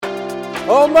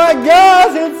Oh my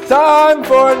gosh, it's time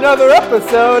for another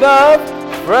episode of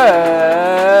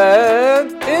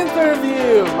Friend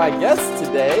Interview. My guests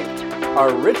today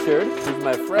are Richard, who's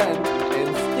my friend,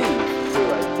 and Steve,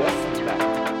 who I just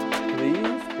met.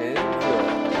 Please enjoy.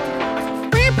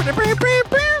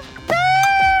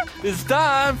 It's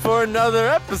time for another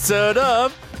episode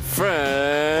of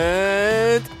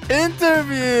Friend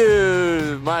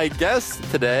Interview. My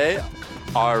guests today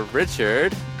are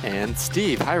Richard and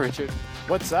Steve. Hi, Richard.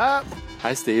 What's up?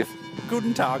 Hi, Steve.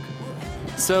 Guten Tag.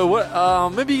 So,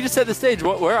 what? Maybe you just set the stage.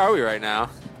 Where are we right now?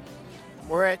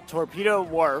 We're at Torpedo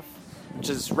Wharf, which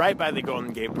is right by the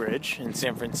Golden Gate Bridge in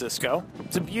San Francisco.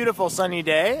 It's a beautiful sunny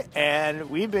day, and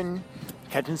we've been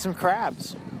catching some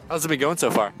crabs. How's it been going so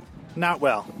far? Not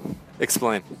well.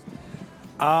 Explain.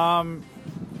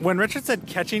 When Richard said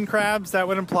catching crabs, that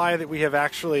would imply that we have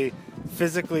actually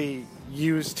physically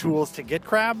used tools to get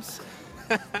crabs.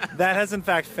 That has in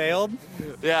fact failed.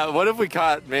 Yeah, what have we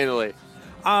caught manually?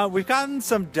 We've gotten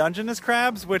some Dungeness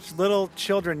crabs, which little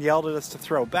children yelled at us to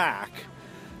throw back.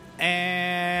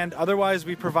 And otherwise,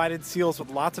 we provided seals with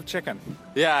lots of chicken.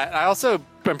 Yeah,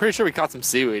 I'm pretty sure we caught some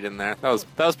seaweed in there. That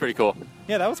was pretty cool.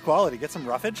 Yeah, that was quality. Get some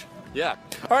roughage. Yeah.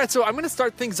 All right, so I'm going to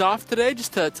start things off today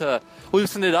just to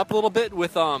loosen it up a little bit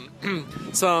with some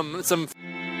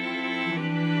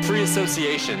free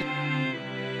association.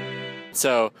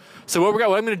 So what I'm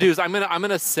going to do is I'm going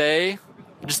to say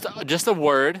just a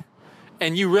word,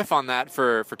 and you riff on that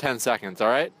for 10 seconds. All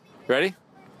right? Ready?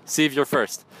 Steve, you're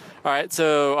first. All right.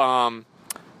 So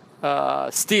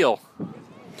steal.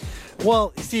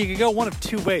 Well, see, you could go one of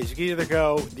two ways. You could either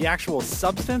go the actual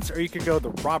substance, or you could go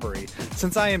the robbery.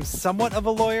 Since I am somewhat of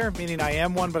a lawyer, meaning I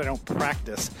am one, but I don't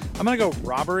practice, I'm going to go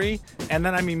robbery, and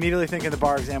then I'm immediately thinking the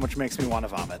bar exam, which makes me want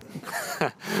to vomit.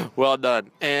 Well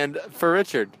done. And for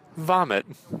Richard, vomit.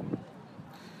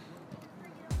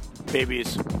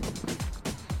 Babies.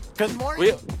 Because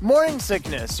morning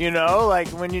sickness, like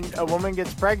when a woman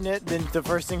gets pregnant, then the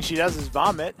first thing she does is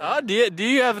vomit. Do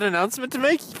you have an announcement to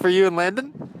make for you and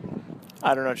Landon?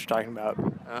 I don't know what you're talking about.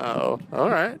 Oh, all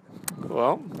right.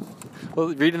 Well,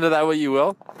 read into that what you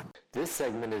will. This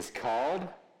segment is called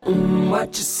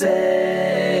What You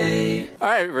Say. All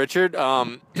right, Richard.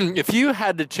 If you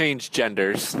had to change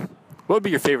genders, what would be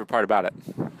your favorite part about it?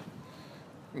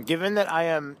 Given that I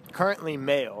am currently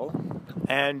male,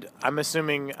 and I'm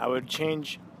assuming I would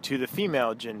change to the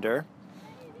female gender,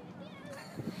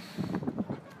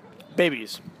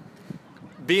 babies.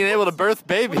 Being able to birth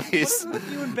babies. What is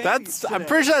with you and babies I'm today?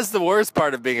 pretty sure that's the worst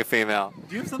part of being a female.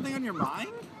 Do you have something on your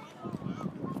mind?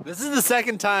 This is the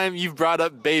second time you've brought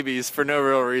up babies for no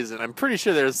real reason. I'm pretty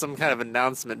sure there's some kind of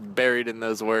announcement buried in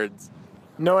those words.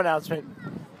 No announcement.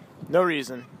 No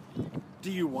reason.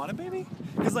 Do you want a baby?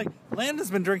 Because, Landon's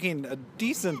been drinking a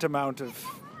decent amount of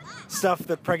stuff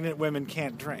that pregnant women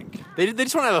can't drink. They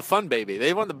just want to have a fun baby.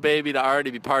 They want the baby to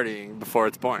already be partying before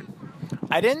it's born.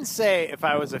 I didn't say if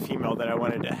I was a female that I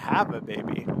wanted to have a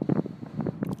baby.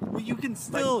 Well, you can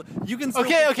still.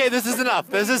 Okay, this is enough.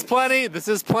 This is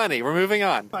plenty. We're moving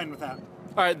on. Fine with that.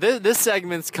 All right, this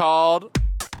segment's called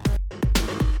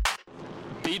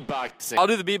beatboxing. I'll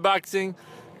do the beatboxing.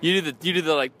 You do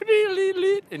the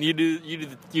and you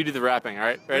do the rapping. All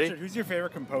right, ready? Richard, who's your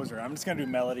favorite composer? I'm just gonna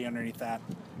do melody underneath that.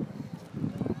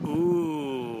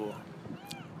 Ooh.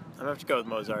 I'm gonna have to go with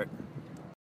Mozart.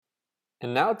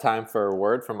 And now time for a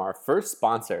word from our first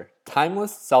sponsor,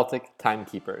 Timeless Celtic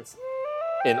Timekeepers.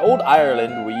 In old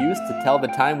Ireland, we used to tell the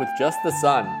time with just the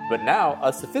sun, but now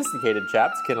us sophisticated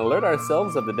chaps can alert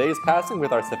ourselves of the days passing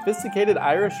with our sophisticated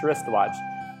Irish wristwatch.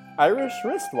 Irish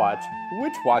wristwatch?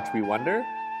 Which watch, we wonder?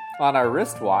 On our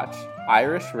wristwatch,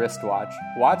 Irish wristwatch.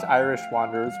 Watch Irish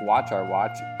wanderers, watch our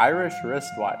watch, Irish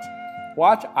wristwatch.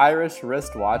 Watch Irish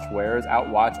wristwatch wearers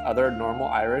outwatch other normal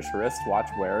Irish wristwatch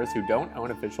wearers who don't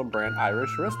own official brand Irish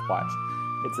wristwatch.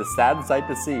 It's a sad sight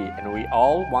to see, and we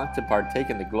all want to partake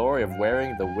in the glory of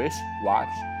wearing the Wish watch,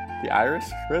 the Irish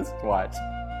wristwatch.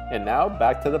 And now,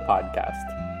 back to the podcast.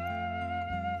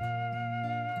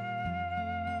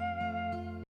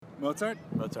 Mozart?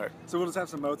 Mozart. So we'll just have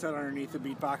some Mozart underneath the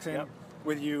beatboxing, Yep.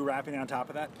 with you rapping on top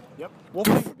of that? Yep.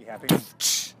 Wolfgang would be happy.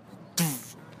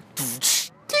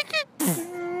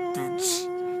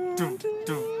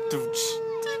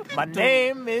 My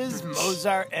name is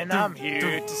Mozart, and I'm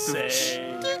here to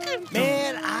say,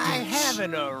 man, I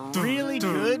having a really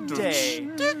good day.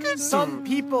 Some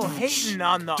people hating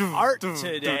on the art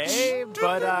today,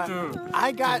 but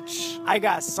I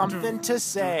got something to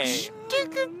say.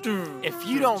 If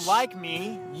you don't like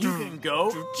me, you can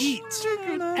go eat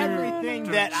everything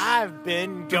that I've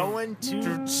been going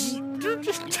to keep.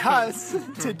 Because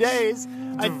today's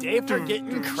a day for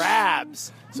getting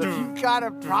crabs. So if you've got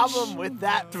a problem with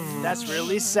that, that's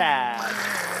really sad.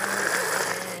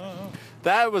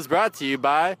 That was brought to you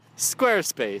by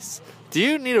Squarespace. Do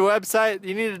you need a website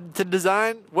you need to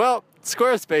design? Well,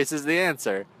 Squarespace is the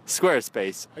answer.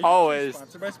 Squarespace. Always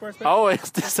Sponsored by Squarespace?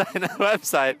 always design a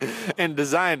website and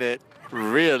design it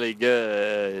really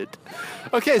good.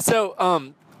 Okay, so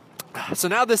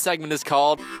now this segment is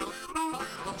called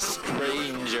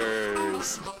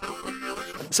Strangers.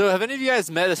 So have any of you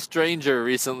guys met a stranger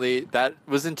recently that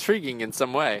was intriguing in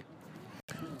some way?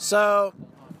 So,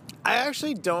 I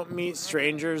actually don't meet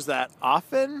strangers that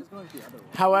often.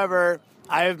 However,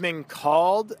 I have been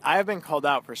called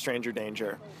out for stranger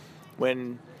danger.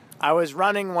 When I was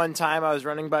running one time, I was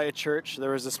running by a church.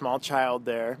 There was a small child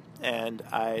there, and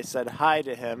I said hi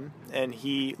to him, and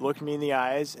he looked me in the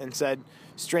eyes and said,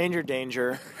 "Stranger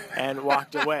danger," and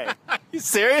walked away. You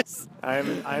serious?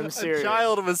 I'm serious. A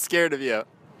child was scared of you.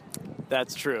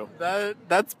 That's true.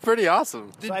 That's pretty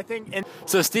awesome. So I think,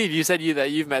 So Steve, you said that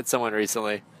you've met someone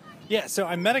recently. Yeah, so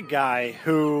I met a guy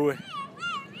who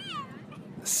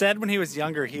said when he was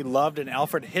younger he loved an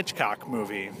Alfred Hitchcock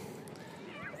movie.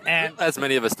 And As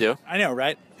many of us do. I know,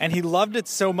 right? And he loved it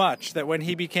so much that when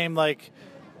he became like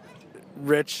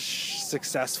rich,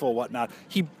 successful, whatnot,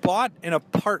 he bought an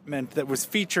apartment that was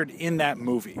featured in that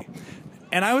movie.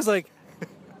 And I was like,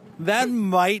 that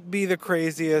might be the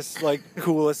craziest, like,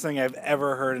 coolest thing I've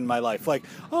ever heard in my life. Like,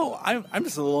 oh, I'm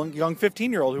just a little young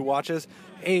 15-year-old who watches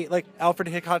a, like, Alfred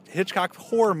Hitchcock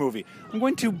horror movie. I'm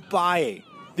going to buy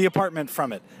the apartment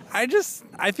from it. I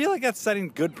feel like that's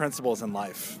setting good principles in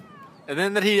life. And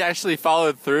then that he actually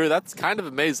followed through, that's kind of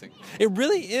amazing. It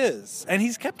really is. And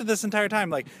he's kept it this entire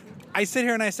time. Like, I sit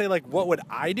here and I say, like, what would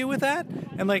I do with that?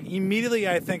 And, like, immediately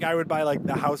I think I would buy, like,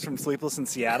 the house from Sleepless in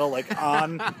Seattle, like,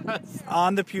 on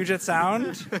the Puget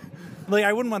Sound. Like,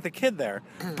 I wouldn't want the kid there.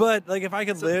 But, like, if I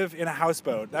could live in a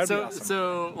houseboat, that would be awesome.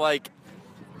 So, like,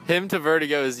 him to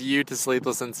Vertigo is you to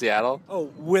Sleepless in Seattle? Oh,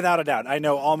 without a doubt. I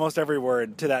know almost every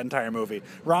word to that entire movie.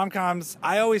 Rom-coms,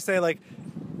 I always say, like,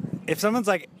 if someone's,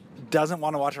 like, doesn't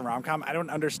want to watch a rom-com, I don't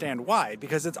understand why,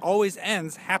 because it always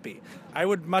ends happy. I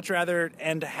would much rather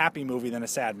end a happy movie than a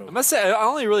sad movie. I must say, I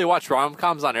only really watch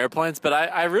rom-coms on airplanes, but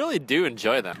I really do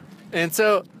enjoy them. And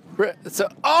so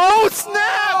oh,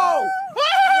 snap!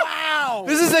 wow!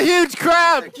 This is a huge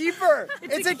crab! Keeper!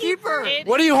 It's a keeper!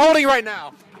 What are you holding right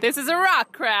now? This is a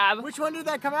rock crab. Which one did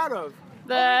that come out of?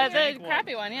 The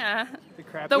crappy one, yeah. The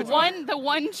crab. The one chicken, the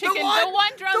one drumstick.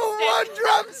 The one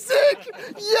drumstick!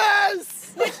 Yes!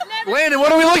 Landon,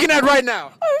 what are we looking at right now? A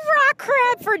rock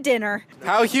crab for dinner.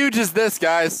 How huge is this,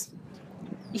 guys?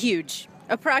 Huge.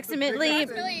 Approximately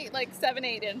Approximately like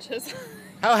 7-8 inches.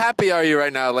 How happy are you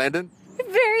right now, Landon?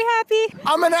 very happy.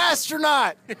 I'm an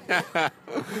astronaut!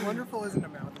 Wonderful isn't a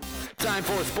mountain. Time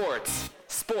for sports.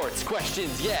 Sports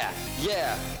questions, yeah.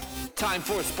 Time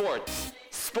for sports.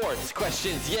 Sports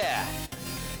questions, yeah.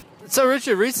 So,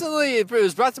 Richard, recently it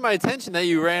was brought to my attention that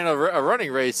you ran a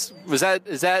running race. Is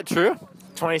that true?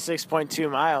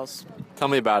 26.2 miles. Tell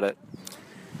me about it.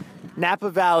 Napa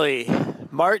Valley,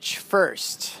 March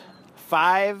 1st,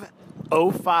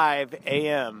 5:05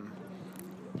 a.m.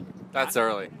 That's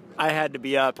early. I had to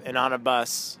be up and on a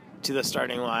bus to the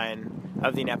starting line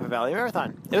of the Napa Valley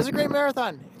Marathon. It was a great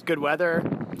marathon. It's good weather.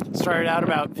 Started out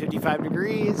about 55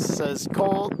 degrees, so it's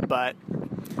cold, but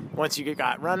once you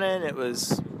got running, it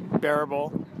was bearable.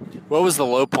 What was the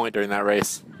low point during that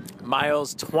race?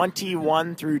 Miles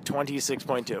 21 through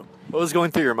 26.2. What was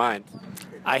going through your mind?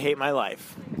 I hate my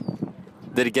life.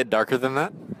 Did it get darker than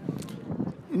that?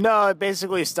 No, it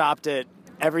basically stopped at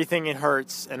everything it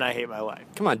hurts and I hate my life.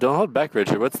 Come on, don't hold back,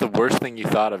 Richard. What's the worst thing you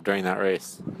thought of during that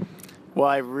race? Well,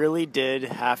 I really did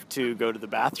have to go to the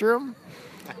bathroom.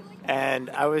 And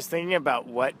I was thinking about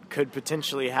what could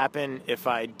potentially happen if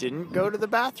I didn't go to the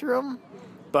bathroom.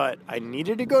 But I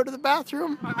needed to go to the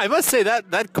bathroom. I must say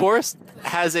that course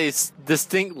has a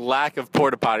distinct lack of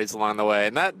porta potties along the way,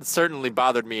 and that certainly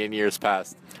bothered me in years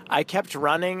past. I kept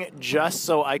running just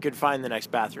so I could find the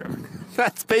next bathroom.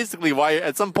 That's basically why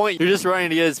at some point you're just running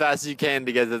to get as fast as you can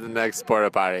to get to the next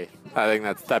porta potty. I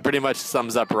think that pretty much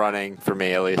sums up running for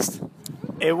me, at least.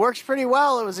 It works pretty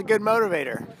well. It was a good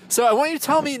motivator. So I want you to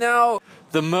tell me now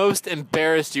the most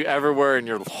embarrassed you ever were in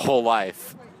your whole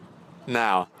life.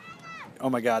 Now. Oh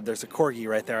my God, there's a corgi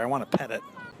right there. I want to pet it.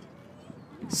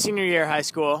 Senior year high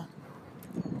school.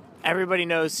 Everybody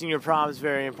knows senior prom is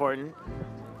very important.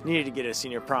 Needed to get a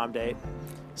senior prom date.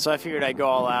 So I figured I'd go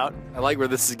all out. I like where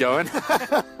this is going.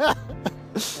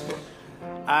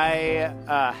 I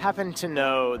happen to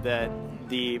know that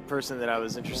the person that I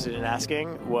was interested in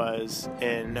asking was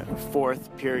in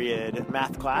 4th period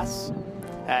math class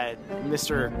at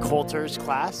Mr. Coulter's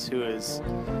class, who is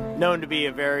known to be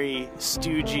a very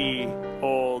stoogey,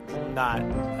 old, not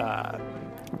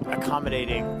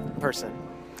accommodating person.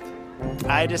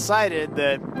 I decided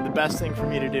that the best thing for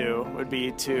me to do would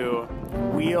be to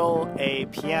wheel a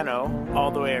piano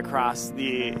all the way across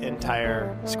the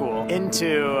entire school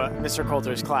into Mr.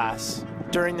 Coulter's class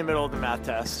during the middle of the math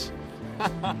test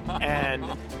and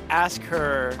ask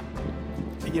her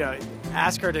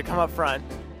to come up front,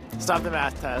 stop the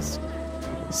math test,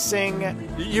 sing.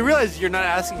 You realize you're not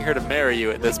asking her to marry you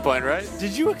at this point, right?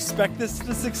 Did you expect this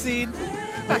to succeed?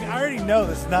 Like, I already know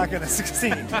this is not going to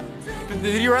succeed.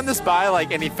 Did you run this by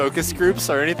like any focus groups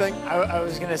or anything? I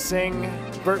was going to sing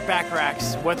Burt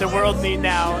Bacharach's What the World Need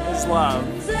Now Is Love.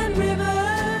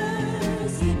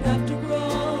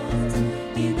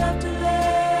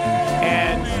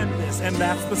 And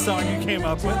that's the song you came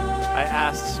up with? I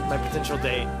asked my potential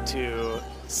date to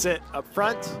sit up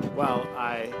front while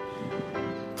I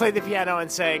played the piano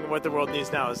and sang What the World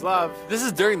Needs Now Is Love. This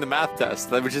is during the math test,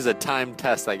 which is a timed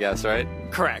test, I guess, right?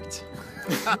 Correct.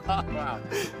 Wow.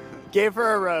 Gave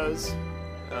her a rose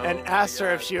and asked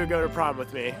her if she would go to prom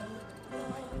with me.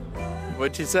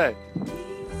 What'd she say?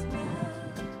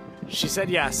 She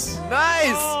said yes.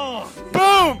 Nice! Oh.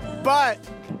 Boom! But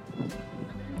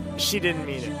she didn't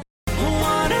mean it.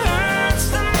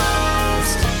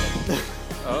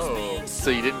 Oh, so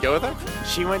you didn't go with her?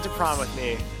 She went to prom with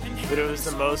me, but it was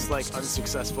the most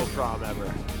unsuccessful prom ever.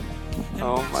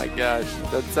 Oh my gosh,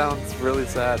 that sounds really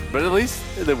sad. But at least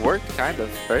it worked, kind of,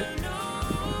 right?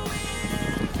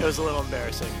 It was a little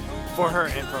embarrassing for her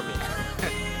and for me.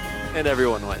 And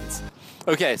everyone wins.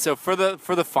 Okay, so for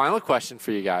the final question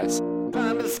for you guys.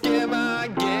 Time to scare my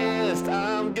guest.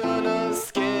 I'm gonna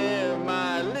scare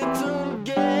my little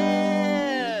guest.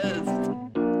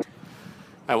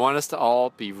 I want us to all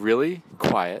be really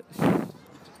quiet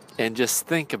and just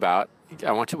think about.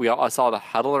 We all us all to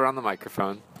huddle around the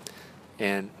microphone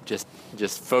and just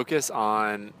focus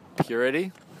on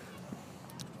purity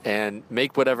and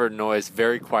make whatever noise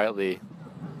very quietly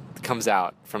comes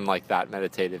out from that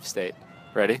meditative state.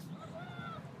 Ready?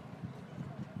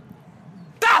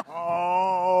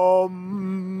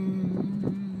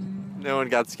 No one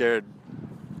got scared.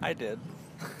 I did.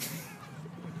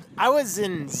 I was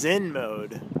in Zen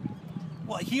mode.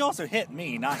 Well, he also hit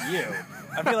me, not you.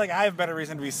 I feel like I have better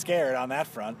reason to be scared on that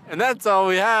front. And that's all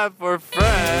we have for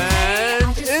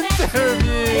Friend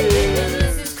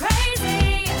Interviews.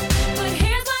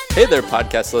 Hey there,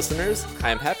 podcast listeners. I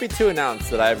am happy to announce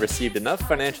that I have received enough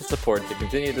financial support to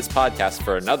continue this podcast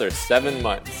for another 7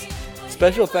 months.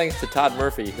 Special thanks to Todd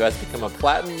Murphy, who has become a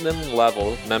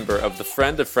platinum-level member of the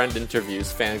Friend of Friend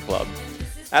Interviews fan club.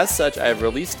 As such, I have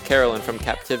released Carolyn from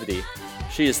captivity.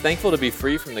 She is thankful to be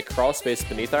free from the crawl space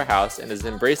beneath our house and has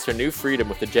embraced her new freedom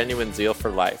with a genuine zeal for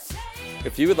life.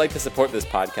 If you would like to support this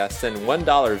podcast, send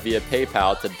 $1 via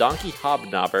PayPal to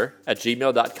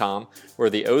donkeyhobnobber@gmail.com, where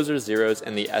the O's are zeros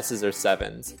and the S's are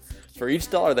sevens. For each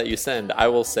dollar that you send, I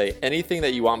will say anything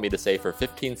that you want me to say for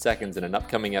 15 seconds in an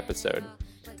upcoming episode.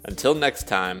 Until next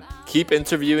time, keep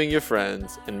interviewing your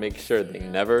friends and make sure they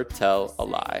never tell a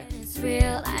lie. It's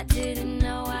real, I didn't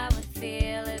know